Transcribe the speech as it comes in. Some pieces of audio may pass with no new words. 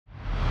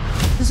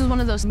This was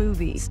one of those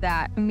movies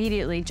that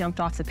immediately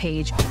jumped off the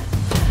page.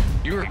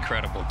 You were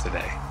incredible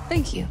today.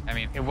 Thank you. I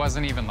mean, it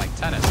wasn't even like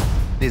tennis.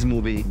 This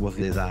movie was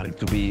designed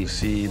to be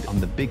seen on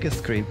the biggest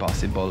screen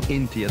possible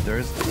in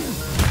theaters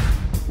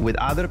with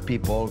other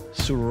people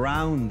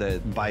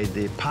surrounded by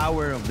the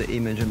power of the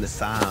image and the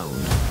sound.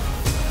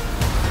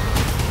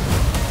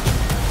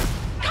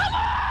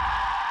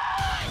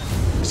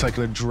 It's like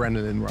an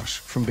adrenaline rush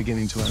from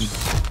beginning to end.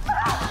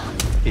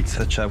 It's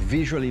such a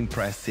visually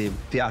impressive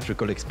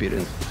theatrical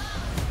experience.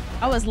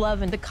 I was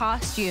loving the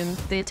costume,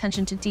 the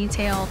attention to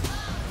detail.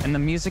 And the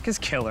music is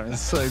killer. It's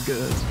so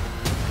good.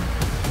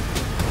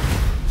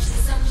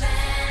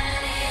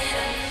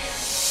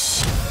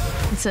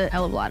 It's a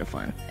hell of a lot of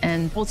fun.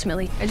 And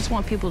ultimately, I just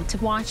want people to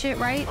watch it,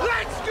 right?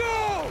 Let's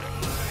go!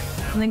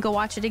 And then go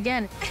watch it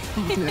again.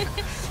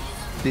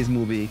 This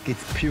movie,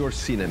 it's pure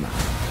cinema.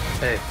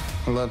 Hey,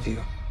 I love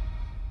you.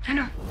 I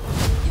know.